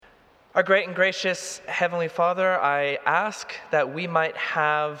Our great and gracious Heavenly Father, I ask that we might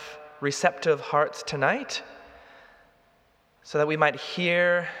have receptive hearts tonight, so that we might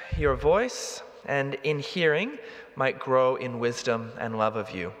hear your voice, and in hearing might grow in wisdom and love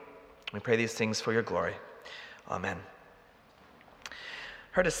of you. We pray these things for your glory. Amen. I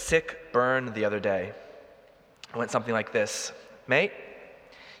heard a sick burn the other day. It went something like this. Mate,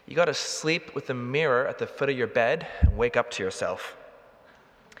 you got to sleep with a mirror at the foot of your bed and wake up to yourself.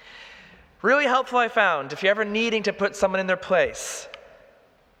 Really helpful, I found, if you're ever needing to put someone in their place.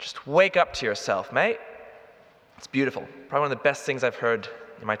 Just wake up to yourself, mate. It's beautiful. Probably one of the best things I've heard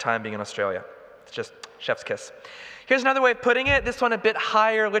in my time being in Australia. It's just chef's kiss. Here's another way of putting it, this one a bit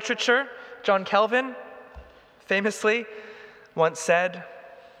higher literature. John Calvin famously once said,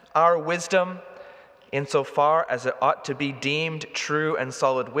 "Our wisdom, insofar as it ought to be deemed true and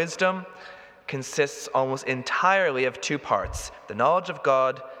solid wisdom, consists almost entirely of two parts, the knowledge of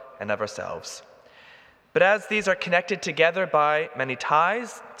God and of ourselves. But as these are connected together by many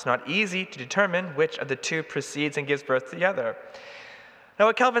ties, it's not easy to determine which of the two precedes and gives birth to the other." Now,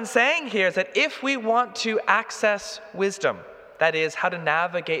 what Calvin's saying here is that if we want to access wisdom, that is, how to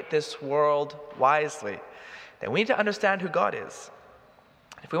navigate this world wisely, then we need to understand who God is.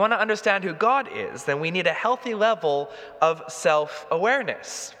 If we want to understand who God is, then we need a healthy level of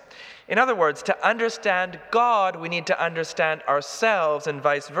self-awareness. In other words, to understand God, we need to understand ourselves, and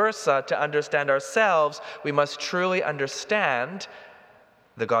vice versa. To understand ourselves, we must truly understand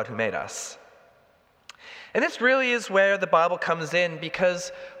the God who made us. And this really is where the Bible comes in,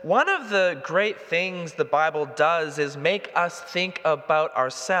 because one of the great things the Bible does is make us think about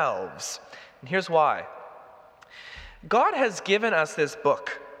ourselves. And here's why. God has given us this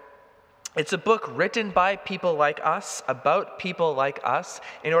book. It's a book written by people like us, about people like us,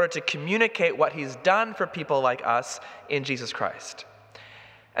 in order to communicate what he's done for people like us in Jesus Christ.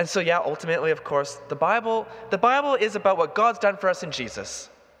 And so, ultimately, of course, the Bible is about what God's done for us in Jesus,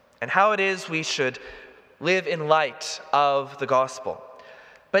 and how it is we should live in light of the gospel.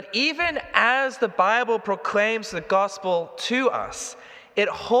 But even as the Bible proclaims the gospel to us, it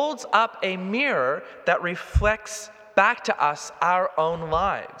holds up a mirror that reflects back to us our own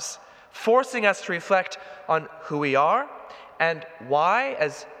lives, forcing us to reflect on who we are and why,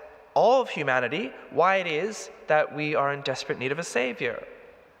 as all of humanity, why it is that we are in desperate need of a Savior.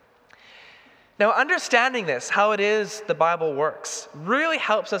 Now, understanding this, how it is the Bible works, really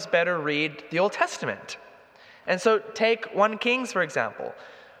helps us better read the Old Testament. And so take 1 Kings, for example.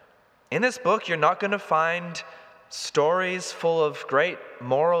 In this book, you're not going to find stories full of great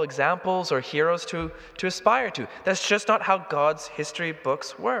moral examples or heroes to aspire to. That's just not how God's history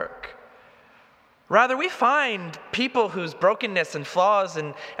books work. Rather, we find people whose brokenness and flaws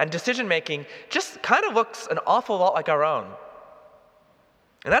and decision-making just kind of looks an awful lot like our own.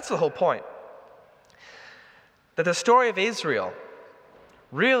 And that's the whole point. That the story of Israel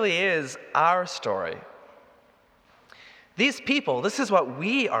really is our story. These people, this is what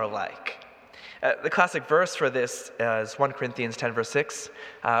we are like. The classic verse for this is 1 Corinthians 10, verse 6.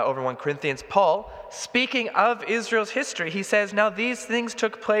 Over 1 Corinthians, Paul, speaking of Israel's history, he says, "Now these things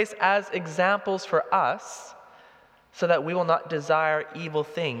took place as examples for us, so that we will not desire evil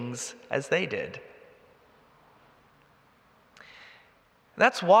things as they did."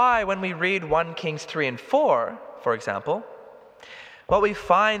 That's why when we read 1 Kings 3 and 4, for example, what we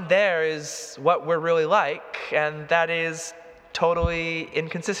find there is what we're really like, and that is totally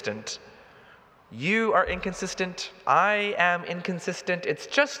inconsistent. You are inconsistent. I am inconsistent.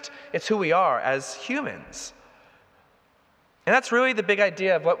 It's who we are as humans. And that's really the big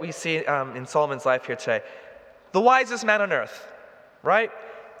idea of what we see in Solomon's life here today. The wisest man on earth, right?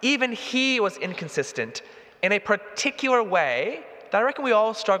 Even he was inconsistent in a particular way that I reckon we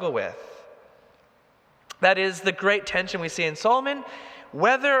all struggle with. That is the great tension we see in Solomon,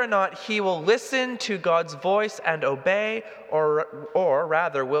 whether or not he will listen to God's voice and obey, or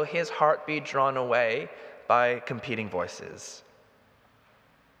rather, will his heart be drawn away by competing voices?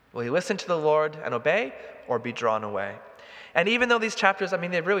 Will he listen to the Lord and obey, or be drawn away? And even though these chapters,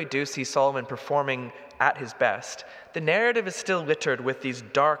 they really do see Solomon performing at his best, the narrative is still littered with these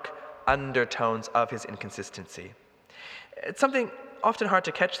dark undertones of his inconsistency. It's something often hard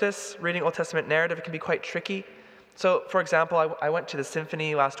to catch this. Reading Old Testament narrative, it can be quite tricky. So, for example, I went to the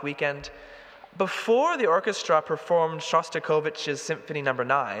symphony last weekend. Before the orchestra performed Shostakovich's Symphony No.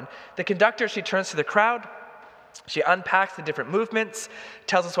 9, the conductor, she turns to the crowd, she unpacks the different movements,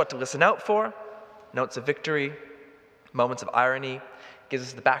 tells us what to listen out for, notes of victory, moments of irony, gives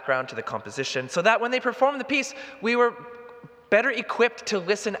us the background to the composition, so that when they performed the piece, we were better equipped to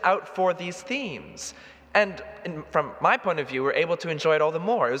listen out for these themes. And from my point of view, we're able to enjoy it all the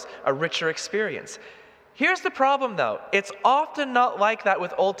more. It was a richer experience. Here's the problem, though. It's often not like that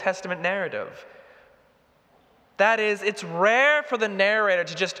with Old Testament narrative. That is, it's rare for the narrator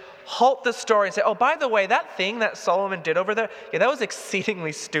to just halt the story and say, oh, by the way, that thing that Solomon did over there, yeah, that was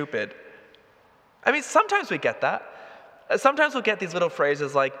exceedingly stupid. I mean, sometimes we get that. Sometimes we'll get these little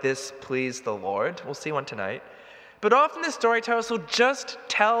phrases like, this pleased the Lord. We'll see one tonight. But often the storytellers will just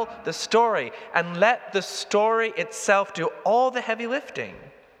tell the story and let the story itself do all the heavy lifting.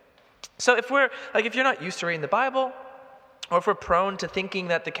 So if you're not used to reading the Bible, or if we're prone to thinking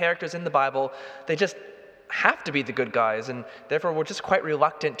that the characters in the Bible, they just have to be the good guys, and therefore we're just quite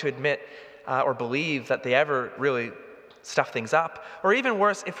reluctant to admit or believe that they ever really stuff things up. Or even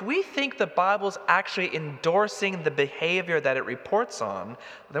worse, if we think the Bible's actually endorsing the behavior that it reports on,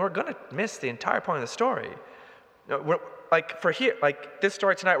 then we're going to miss the entire point of the story. This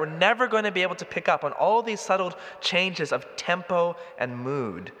story tonight, we're never going to be able to pick up on all these subtle changes of tempo and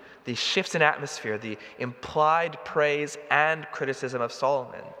mood, these shifts in atmosphere, the implied praise and criticism of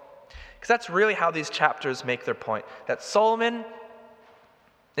Solomon. Because that's really how these chapters make their point, that Solomon,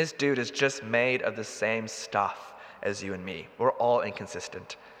 this dude is just made of the same stuff as you and me. We're all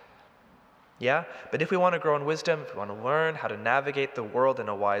inconsistent. Yeah? But if we want to grow in wisdom, if we want to learn how to navigate the world in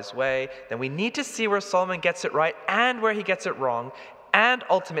a wise way, then we need to see where Solomon gets it right and where he gets it wrong, and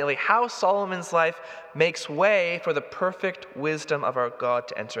ultimately how Solomon's life makes way for the perfect wisdom of our God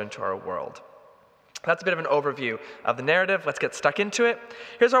to enter into our world. That's a bit of an overview of the narrative. Let's get stuck into it.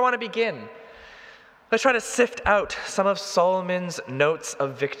 Here's where I want to begin. Let's try to sift out some of Solomon's notes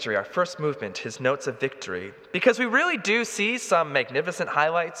of victory, our first movement, his notes of victory, because we really do see some magnificent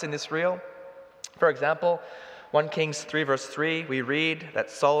highlights in this reel. For example, 1 Kings 3 verse 3, we read that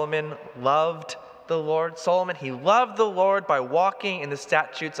Solomon loved the Lord. Solomon, he loved the Lord by walking in the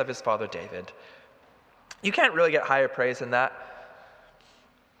statutes of his father David. You can't really get higher praise than that.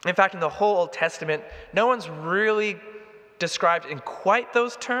 In fact, in the whole Old Testament, no one's really described in quite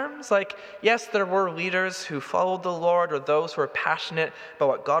those terms. Like, yes, there were leaders who followed the Lord or those who were passionate about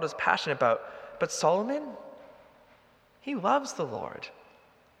what God was passionate about. But Solomon, he loves the Lord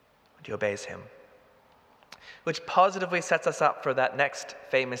and he obeys him. Which positively sets us up for that next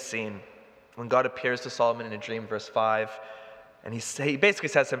famous scene when God appears to Solomon in a dream, verse 5. And he basically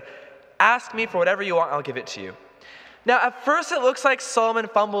says to him, ask me for whatever you want, I'll give it to you. Now, at first it looks like Solomon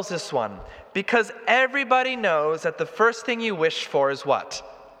fumbles this one because everybody knows that the first thing you wish for is what?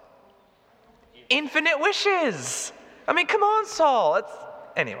 Infinite wishes. I mean, come on, Saul.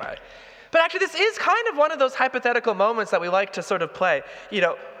 Anyway. But actually, this is kind of one of those hypothetical moments that we like to sort of play. You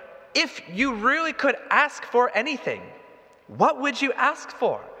know, if you really could ask for anything, what would you ask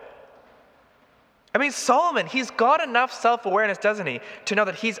for? I mean, Solomon, he's got enough self-awareness, doesn't he, to know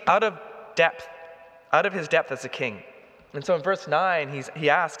that he's out of his depth as a king. And so in verse 9, he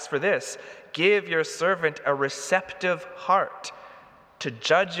asks for this, give your servant a receptive heart to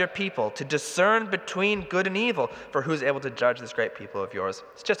judge your people, to discern between good and evil, for who's able to judge this great people of yours?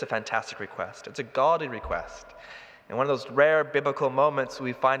 It's just a fantastic request. It's a godly request. And one of those rare biblical moments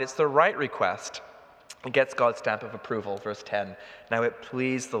we find it's the right request. It gets God's stamp of approval, verse 10. Now it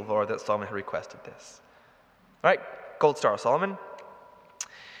pleased the Lord that Solomon had requested this. All right, gold star, Solomon.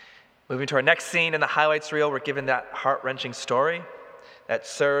 Moving to our next scene in the highlights reel, we're given that heart-wrenching story that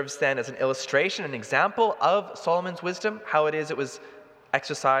serves then as an illustration, an example of Solomon's wisdom, how it was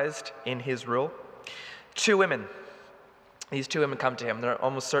exercised in his rule. These two women come to him. They're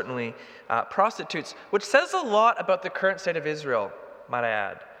almost certainly prostitutes, which says a lot about the current state of Israel, might I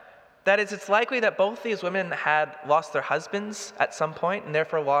add. That is, it's likely that both these women had lost their husbands at some point and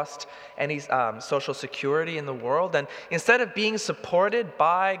therefore lost any social security in the world. And instead of being supported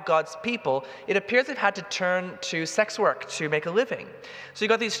by God's people, it appears they've had to turn to sex work to make a living. So you've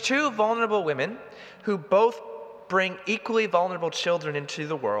got these two vulnerable women who both bring equally vulnerable children into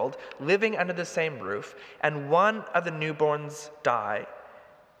the world, living under the same roof, and one of the newborns die,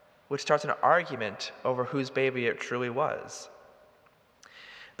 which starts an argument over whose baby it truly was.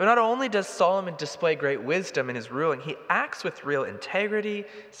 But not only does Solomon display great wisdom in his ruling, he acts with real integrity,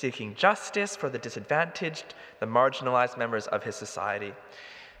 seeking justice for the disadvantaged, the marginalized members of his society.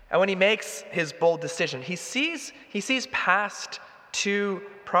 And when he makes his bold decision, he sees past two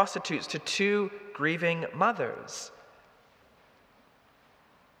prostitutes to two grieving mothers.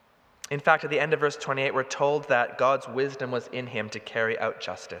 In fact, at the end of verse 28, we're told that God's wisdom was in him to carry out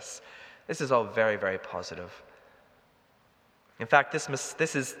justice. This is all very, very positive. In fact,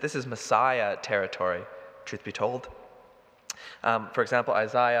 this is Messiah territory, truth be told. For example,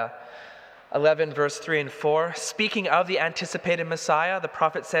 Isaiah 11, verse 3 and 4. Speaking of the anticipated Messiah, the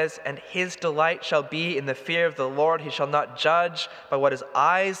prophet says, "And his delight shall be in the fear of the Lord. He shall not judge by what his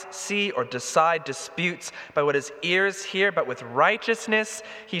eyes see or decide disputes by what his ears hear, but with righteousness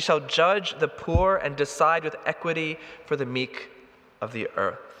he shall judge the poor and decide with equity for the meek of the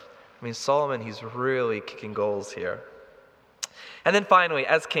earth." I mean, Solomon, he's really kicking goals here. And then finally,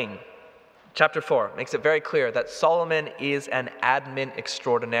 as king, chapter 4 makes it very clear that Solomon is an admin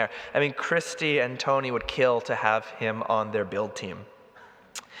extraordinaire. I mean, Christy and Tony would kill to have him on their build team.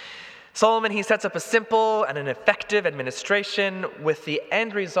 Solomon, he sets up a simple and an effective administration with the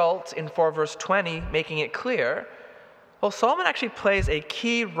end result in 4 verse 20 making it clear. Well, Solomon actually plays a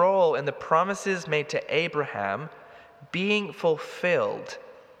key role in the promises made to Abraham being fulfilled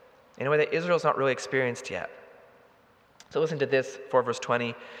in a way that Israel's not really experienced yet. So listen to this, 4 verse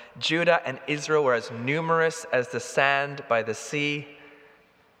 20. Judah and Israel were as numerous as the sand by the sea.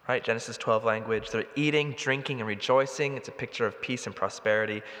 Right, Genesis 12 language. They're eating, drinking, and rejoicing. It's a picture of peace and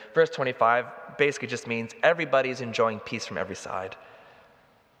prosperity. Verse 25 basically just means everybody's enjoying peace from every side.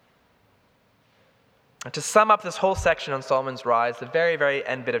 And to sum up this whole section on Solomon's rise, the very, very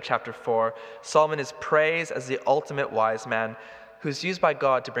end bit of chapter 4, Solomon is praised as the ultimate wise man who's used by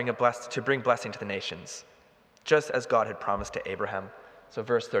God to bring blessing to the nations, just as God had promised to Abraham. So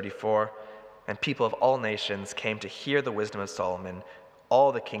verse 34, "And people of all nations came to hear the wisdom of Solomon,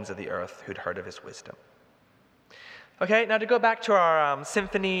 all the kings of the earth who'd heard of his wisdom." Okay, now to go back to our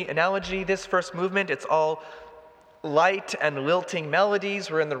symphony analogy, this first movement, it's all light and lilting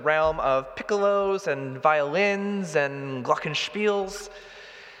melodies. We're in the realm of piccolos and violins and glockenspiels.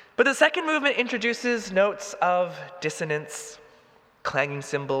 But the second movement introduces notes of dissonance, clanging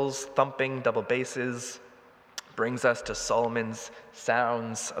cymbals, thumping double basses, brings us to Solomon's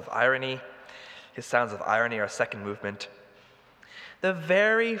sounds of irony. His sounds of irony are second movement. The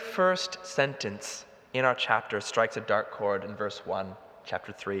very first sentence in our chapter strikes a dark chord in verse 1,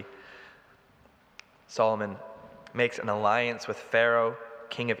 chapter 3. Solomon makes an alliance with Pharaoh,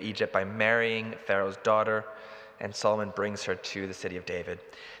 king of Egypt, by marrying Pharaoh's daughter, and Solomon brings her to the city of David.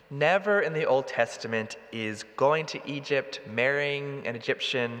 Never in the Old Testament is going to Egypt, marrying an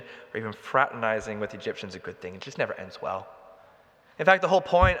Egyptian, or even fraternizing with Egyptians a good thing. It just never ends well. In fact, the whole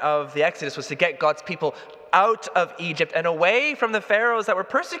point of the Exodus was to get God's people out of Egypt and away from the pharaohs that were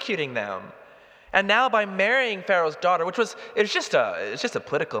persecuting them. And now by marrying Pharaoh's daughter, it's just a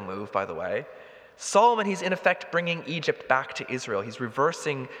political move, by the way, Solomon, he's in effect bringing Egypt back to Israel. He's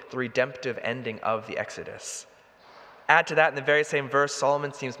reversing the redemptive ending of the Exodus. Add to that, in the very same verse,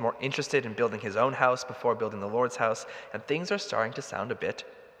 Solomon seems more interested in building his own house before building the Lord's house, and things are starting to sound a bit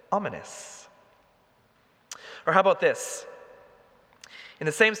ominous. Or how about this? In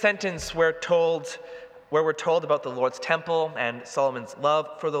the same sentence, where we're told about the Lord's temple and Solomon's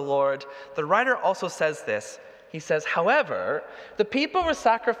love for the Lord, the writer also says this. He says, however, the people were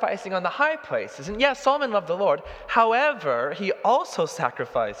sacrificing on the high places. And yes, Solomon loved the Lord. However, he also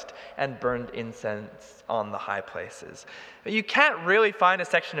sacrificed and burned incense on the high places. But you can't really find a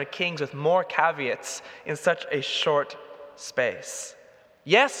section of Kings with more caveats in such a short space.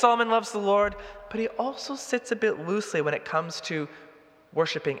 Yes, Solomon loves the Lord, but he also sits a bit loosely when it comes to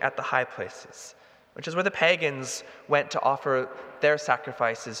worshiping at the high places, which is where the pagans went to offer their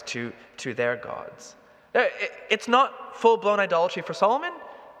sacrifices to their gods. It's not full-blown idolatry for Solomon.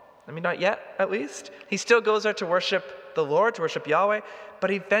 I mean, not yet, at least. He still goes there to worship the Lord, to worship Yahweh,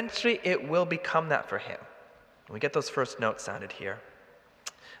 but eventually it will become that for him. And we get those first notes sounded here.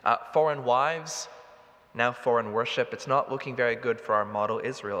 Foreign wives, now foreign worship. It's not looking very good for our model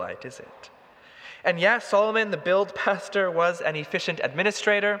Israelite, is it? And yes, Solomon, the build pastor, was an efficient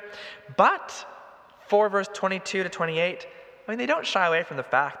administrator, but 4 verse 22 to 28, I mean, they don't shy away from the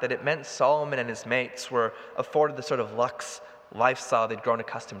fact that it meant Solomon and his mates were afforded the sort of luxe lifestyle they'd grown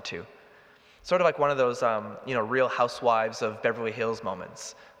accustomed to. Sort of like one of those, Real Housewives of Beverly Hills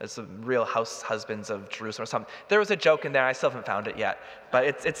moments. It's the Real House Husbands of Jerusalem or something. There was a joke in there. I still haven't found it yet, but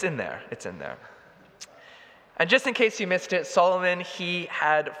it's in there. It's in there. And just in case you missed it, Solomon, he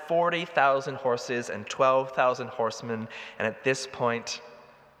had 40,000 horses and 12,000 horsemen, and at this point,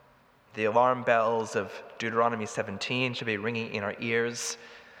 the alarm bells of Deuteronomy 17 should be ringing in our ears.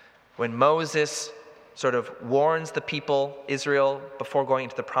 When Moses sort of warns the people, Israel, before going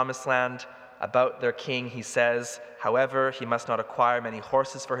into the promised land about their king, he says, however, he must not acquire many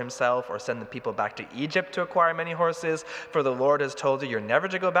horses for himself or send the people back to Egypt to acquire many horses, for the Lord has told you, you're never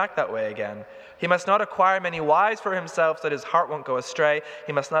to go back that way again. He must not acquire many wives for himself so that his heart won't go astray.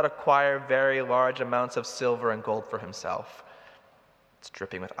 He must not acquire very large amounts of silver and gold for himself. It's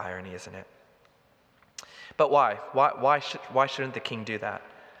dripping with irony, isn't it? But why? Why shouldn't the king do that?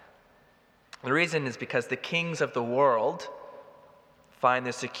 The reason is because the kings of the world find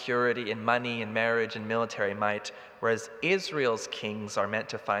their security in money and marriage and military might, whereas Israel's kings are meant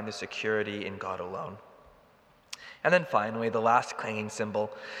to find their security in God alone. And then finally, the last clanging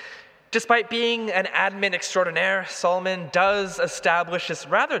cymbal. Despite being an admin extraordinaire, Solomon does establish this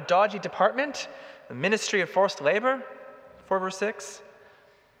rather dodgy department, the ministry of forced labor, 4 verse 6.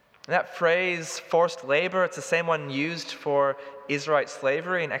 And that phrase, forced labor, it's the same one used for Israelite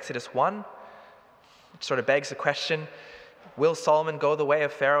slavery in Exodus 1. It sort of begs the question, will Solomon go the way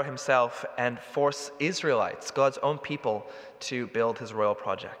of Pharaoh himself and force Israelites, God's own people, to build his royal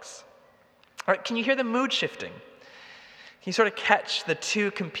projects? All right, can you hear the mood shifting? Can you sort of catch the two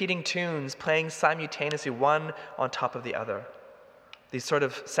competing tunes playing simultaneously, one on top of the other? These sort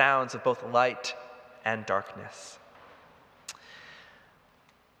of sounds of both light and darkness.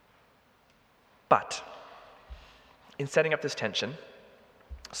 But in setting up this tension,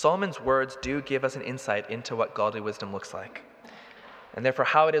 Solomon's words do give us an insight into what godly wisdom looks like, and therefore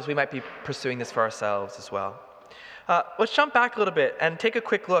how it is we might be pursuing this for ourselves as well. Let's jump back a little bit and take a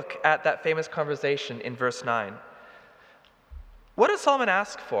quick look at that famous conversation in verse 9. What does Solomon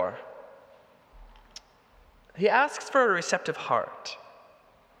ask for? He asks for a receptive heart.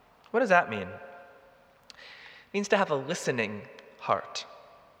 What does that mean? It means to have a listening heart.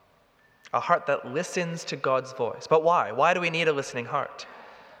 A heart that listens to God's voice. But why? Why do we need a listening heart?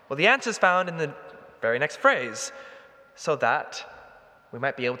 Well, the answer is found in the very next phrase. So that we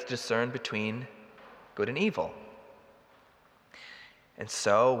might be able to discern between good and evil. And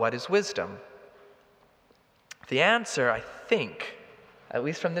so, what is wisdom? The answer, I think, at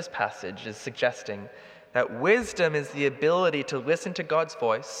least from this passage, is suggesting that wisdom is the ability to listen to God's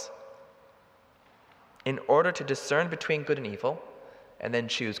voice in order to discern between good and evil and then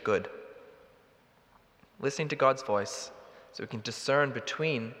choose good. Listening to God's voice so we can discern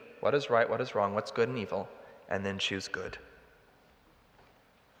between what is right, what is wrong, what's good and evil, and then choose good.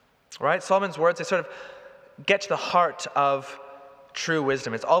 Right? Solomon's words, they sort of get to the heart of true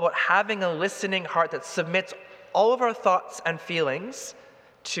wisdom. It's all about having a listening heart that submits all of our thoughts and feelings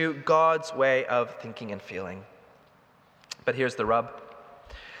to God's way of thinking and feeling. But here's the rub.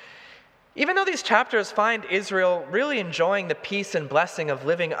 Even though these chapters find Israel really enjoying the peace and blessing of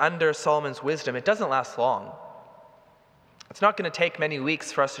living under Solomon's wisdom, it doesn't last long. It's not going to take many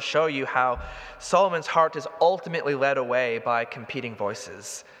weeks for us to show you how Solomon's heart is ultimately led away by competing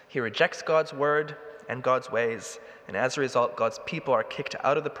voices. He rejects God's word and God's ways, and as a result, God's people are kicked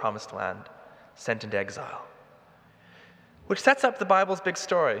out of the promised land, sent into exile. Which sets up the Bible's big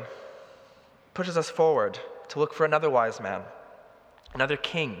story, pushes us forward to look for another wise man, another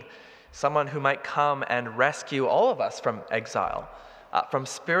king, someone who might come and rescue all of us from exile, from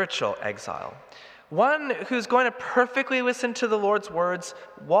spiritual exile. One who's going to perfectly listen to the Lord's words,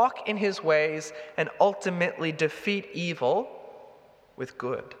 walk in his ways, and ultimately defeat evil with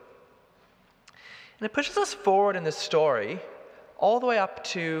good. And it pushes us forward in this story all the way up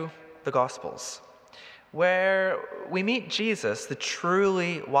to the Gospels, where we meet Jesus, the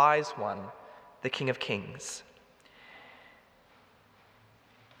truly wise one, the King of Kings.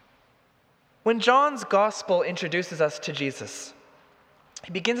 When John's Gospel introduces us to Jesus,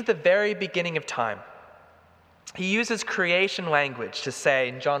 he begins at the very beginning of time. He uses creation language to say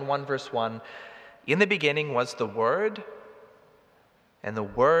in John 1 verse 1, "In the beginning was the Word, and the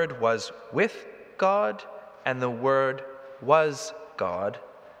Word was with God, and the Word was God."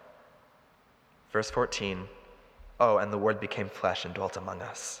 Verse 14, "Oh, and the Word became flesh and dwelt among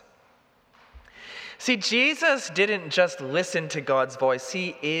us." See, Jesus didn't just listen to God's voice,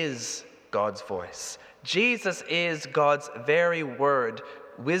 he is God's voice. Jesus is God's very word,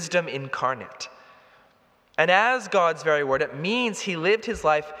 wisdom incarnate. And as God's very word, it means he lived his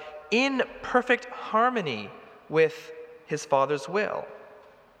life in perfect harmony with his Father's will.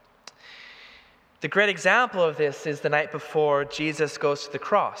 The great example of this is the night before Jesus goes to the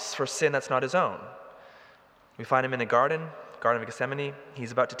cross for sin that's not his own. We find him in a Garden of Gethsemane.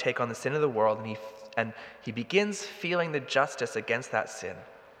 He's about to take on the sin of the world, and he begins feeling the justice against that sin.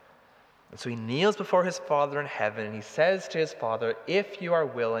 And so he kneels before his Father in heaven, and he says to his Father, "If you are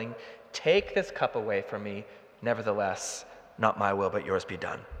willing, take this cup away from me. Nevertheless, not my will, but yours be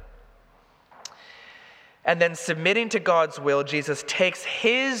done." And then submitting to God's will, Jesus takes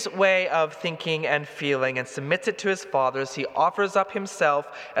his way of thinking and feeling and submits it to his Father's. He offers up himself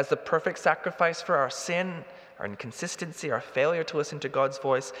as the perfect sacrifice for our sin, our inconsistency, our failure to listen to God's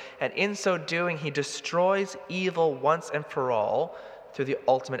voice. And in so doing, he destroys evil once and for all through the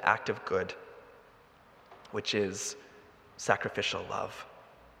ultimate act of good, which is sacrificial love.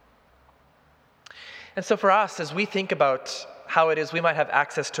 And so for us, as we think about how it is we might have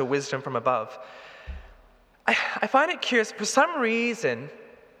access to wisdom from above. I find it curious, for some reason,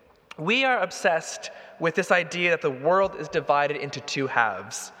 we are obsessed with this idea that the world is divided into two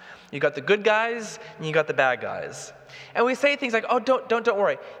halves. You got the good guys and you got the bad guys. And we say things like, oh, don't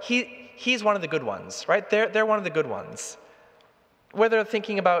worry. He's one of the good ones, right? They're one of the good ones. Whether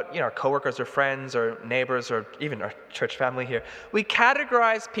thinking about our coworkers or friends or neighbors or even our church family here, we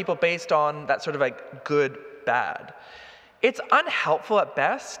categorize people based on that sort of like good, bad. It's unhelpful at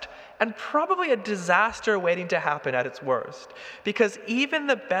best and probably a disaster waiting to happen at its worst, because even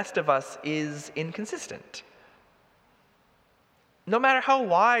the best of us is inconsistent. No matter how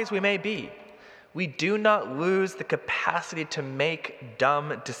wise we may be, we do not lose the capacity to make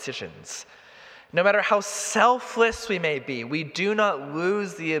dumb decisions. No matter how selfless we may be, we do not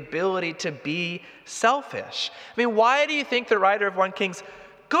lose the ability to be selfish. I mean, why do you think the writer of 1 Kings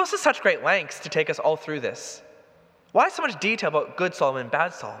goes to such great lengths to take us all through this? Why so much detail about good Solomon and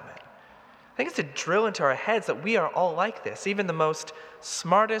bad Solomon? I think it's to drill into our heads that we are all like this. Even the most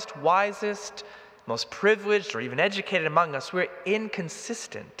smartest, wisest, most privileged, or even educated among us, we're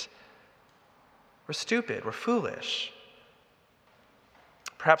inconsistent. We're stupid. We're foolish.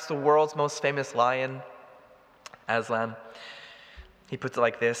 Perhaps the world's most famous lion, Aslan, he puts it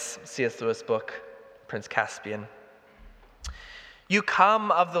like this, C.S. Lewis' book, Prince Caspian. You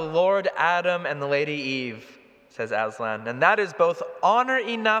come of the Lord Adam and the Lady Eve, says Aslan, and that is both honor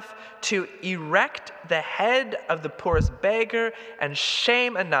enough to erect the head of the poorest beggar and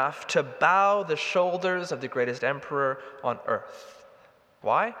shame enough to bow the shoulders of the greatest emperor on earth.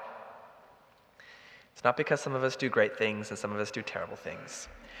 Why? It's not because some of us do great things and some of us do terrible things.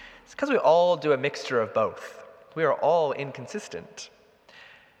 It's because we all do a mixture of both. We are all inconsistent.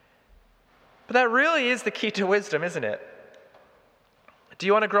 But that really is the key to wisdom, isn't it? Do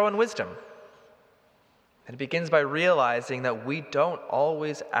you want to grow in wisdom? And it begins by realizing that we don't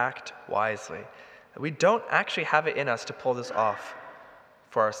always act wisely, that we don't actually have it in us to pull this off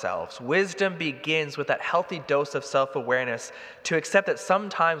for ourselves. Wisdom begins with that healthy dose of self-awareness to accept that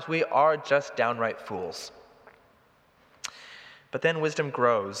sometimes we are just downright fools. But then wisdom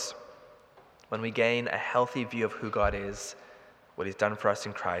grows when we gain a healthy view of who God is, what He's done for us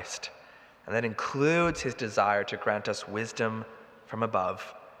in Christ, and that includes His desire to grant us wisdom from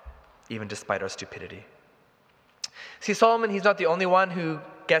above, even despite our stupidity. See, Solomon, he's not the only one who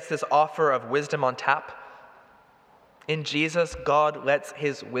gets this offer of wisdom on tap. In Jesus, God lets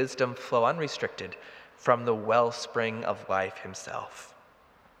His wisdom flow unrestricted from the wellspring of life Himself.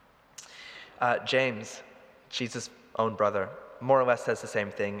 James, Jesus' own brother, more or less says the same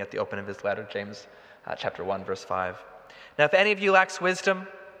thing at the open of his letter, James chapter 1, verse 5. Now, if any of you lacks wisdom,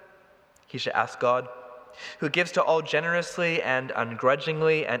 he should ask God, who gives to all generously and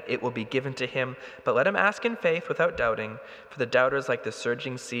ungrudgingly, and it will be given to him. But let him ask in faith without doubting, for the doubter is like the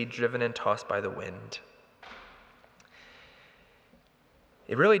surging sea driven and tossed by the wind.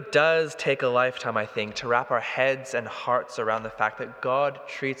 It really does take a lifetime, I think, to wrap our heads and hearts around the fact that God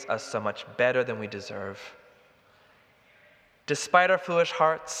treats us so much better than we deserve. Despite our foolish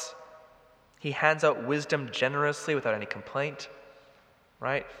hearts, He hands out wisdom generously without any complaint,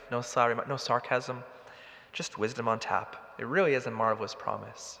 right? No salary, no sarcasm, just wisdom on tap. It really is a marvelous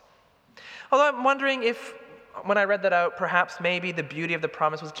promise. Although I'm wondering if, when I read that out, perhaps maybe the beauty of the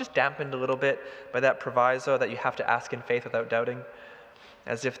promise was just dampened a little bit by that proviso that you have to ask in faith without doubting,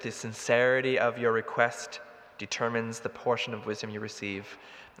 as if the sincerity of your request determines the portion of wisdom you receive.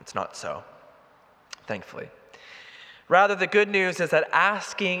 It's not so, thankfully. Rather, the good news is that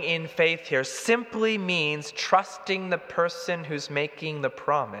asking in faith here simply means trusting the person who's making the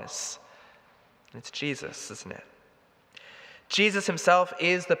promise. It's Jesus, isn't it? Jesus Himself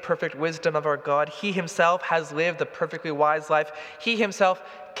is the perfect wisdom of our God. He Himself has lived the perfectly wise life. He Himself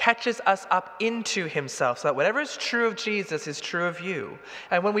catches us up into Himself so that whatever is true of Jesus is true of you.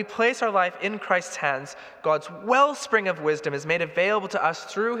 And when we place our life in Christ's hands, God's wellspring of wisdom is made available to us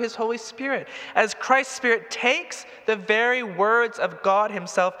through His Holy Spirit. As Christ's Spirit takes the very words of God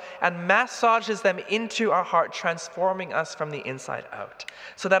Himself and massages them into our heart, transforming us from the inside out,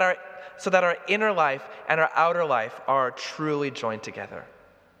 so that our inner life and our outer life are truly joined together.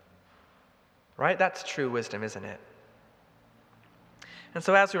 Right? That's true wisdom, isn't it? And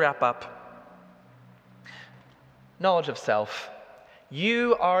so as we wrap up, knowledge of self.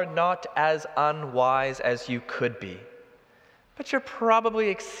 You are not as unwise as you could be, but you're probably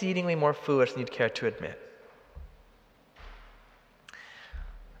exceedingly more foolish than you'd care to admit.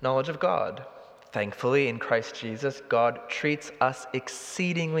 Knowledge of God. Thankfully, in Christ Jesus, God treats us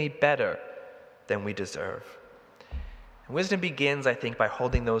exceedingly better than we deserve. And wisdom begins, I think, by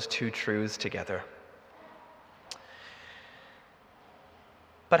holding those two truths together.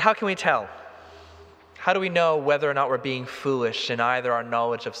 But how can we tell? How do we know whether or not we're being foolish in either our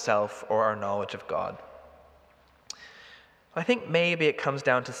knowledge of self or our knowledge of God? I think maybe it comes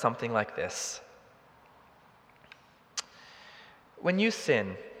down to something like this. When you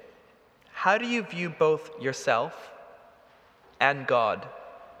sin, how do you view both yourself and God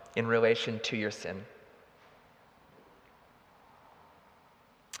in relation to your sin?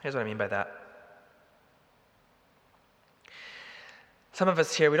 Here's what I mean by that. Some of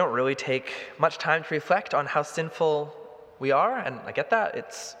us here, we don't really take much time to reflect on how sinful we are, and I get that.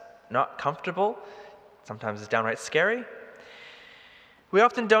 It's not comfortable. Sometimes it's downright scary. We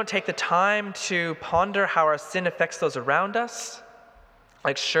often don't take the time to ponder how our sin affects those around us.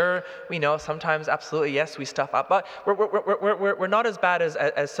 Like, sure, we know sometimes, absolutely, yes, we stuff up, but we're not as bad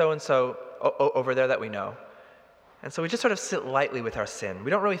as so-and-so over there that we know. And so we just sort of sit lightly with our sin. We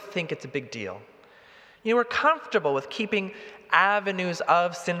don't really think it's a big deal. We're comfortable with keeping avenues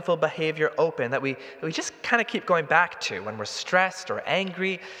of sinful behavior open that we just kind of keep going back to when we're stressed or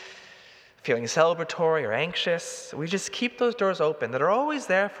angry, feeling celebratory or anxious. We just keep those doors open that are always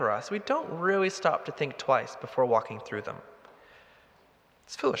there for us. We don't really stop to think twice before walking through them.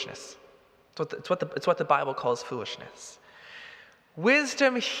 It's foolishness. It's what the Bible calls foolishness.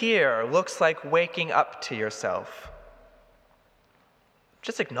 Wisdom here looks like waking up to yourself.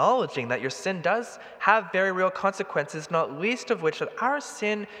 Just acknowledging that your sin does have very real consequences, not least of which that our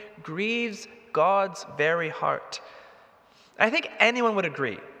sin grieves God's very heart. I think anyone would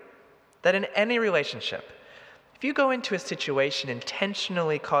agree that in any relationship, if you go into a situation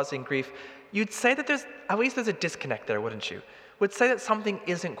intentionally causing grief, you'd say that there's a disconnect there, wouldn't you? Would say that something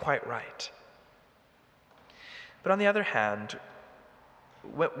isn't quite right. But on the other hand,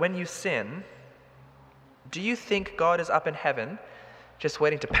 when you sin, do you think God is up in heaven just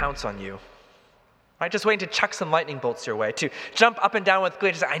waiting to pounce on you? Right? Just waiting to chuck some lightning bolts your way, to jump up and down with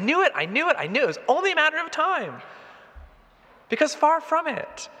glee, to say, I knew it. It was only a matter of time. Because far from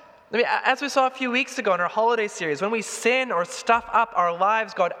it. I mean, as we saw a few weeks ago in our holiday series, when we sin or stuff up our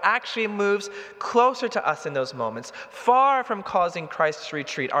lives, God actually moves closer to us in those moments, far from causing Christ to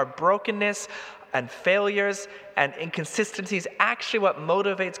retreat. Our brokenness and failures and inconsistencies actually what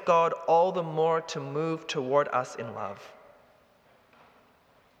motivates God all the more to move toward us in love.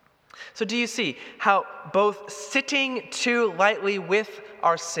 So do you see how both sitting too lightly with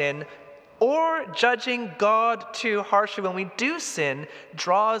our sin or judging God too harshly when we do sin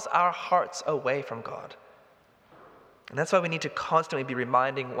draws our hearts away from God? And that's why we need to constantly be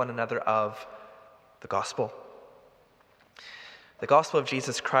reminding one another of the gospel. The gospel of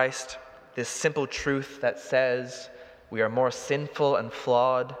Jesus Christ, this simple truth that says we are more sinful and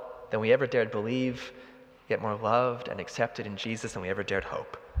flawed than we ever dared believe, yet more loved and accepted in Jesus than we ever dared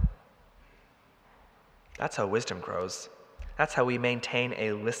hope. That's how wisdom grows. That's how we maintain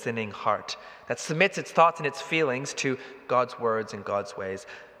a listening heart that submits its thoughts and its feelings to God's words and God's ways.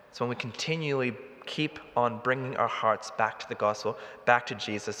 So when we continually keep on bringing our hearts back to the gospel, back to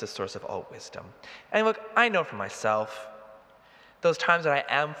Jesus, the source of all wisdom. And look, I know for myself, those times that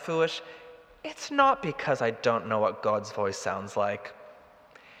I am foolish, it's not because I don't know what God's voice sounds like.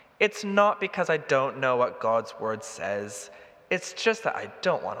 It's not because I don't know what God's word says. It's just that I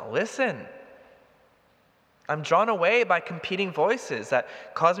don't want to listen. I'm drawn away by competing voices that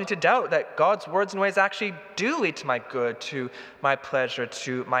cause me to doubt that God's words and ways actually do lead to my good, to my pleasure,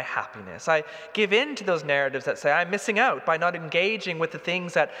 to my happiness. I give in to those narratives that say I'm missing out by not engaging with the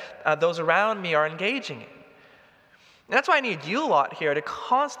things that those around me are engaging in. And that's why I need you lot here to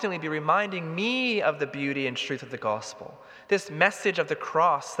constantly be reminding me of the beauty and truth of the gospel. This message of the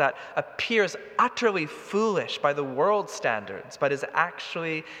cross that appears utterly foolish by the world's standards, but is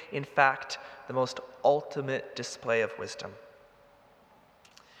actually, in fact, the most ultimate display of wisdom.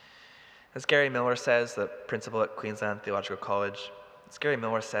 As Gary Miller says, the principal at Queensland Theological College, as Gary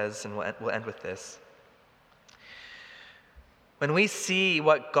Miller says, and we'll end with this, when we see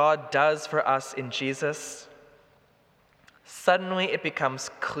what God does for us in Jesus, suddenly it becomes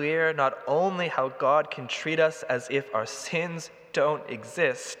clear not only how God can treat us as if our sins don't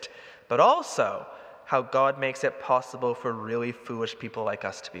exist, but also how God makes it possible for really foolish people like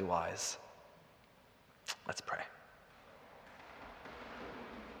us to be wise. Let's pray.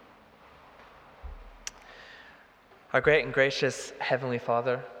 Our great and gracious Heavenly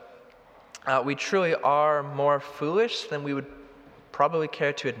Father, we truly are more foolish than we would probably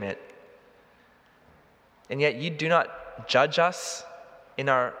care to admit. And yet you do not judge us in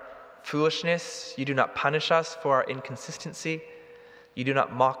our foolishness. You do not punish us for our inconsistency. You do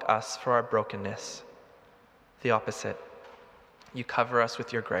not mock us for our brokenness. The opposite. You cover us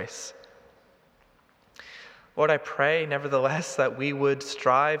with your grace. Lord, I pray, nevertheless, that we would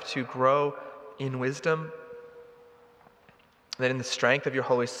strive to grow in wisdom, that in the strength of your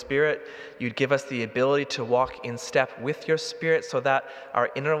Holy Spirit, you'd give us the ability to walk in step with your Spirit so that our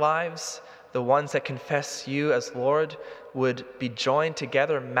inner lives, the ones that confess you as Lord, would be joined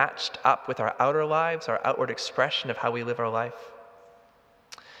together, matched up with our outer lives, our outward expression of how we live our life.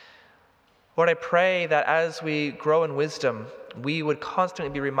 Lord, I pray that as we grow in wisdom, we would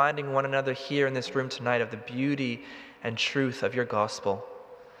constantly be reminding one another here in this room tonight of the beauty and truth of your gospel.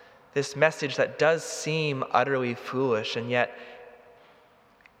 This message that does seem utterly foolish and yet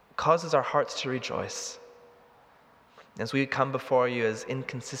causes our hearts to rejoice as we come before you as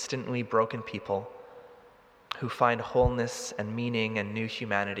inconsistently broken people who find wholeness and meaning and new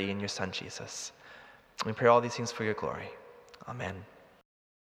humanity in your Son, Jesus. We pray all these things for your glory. Amen.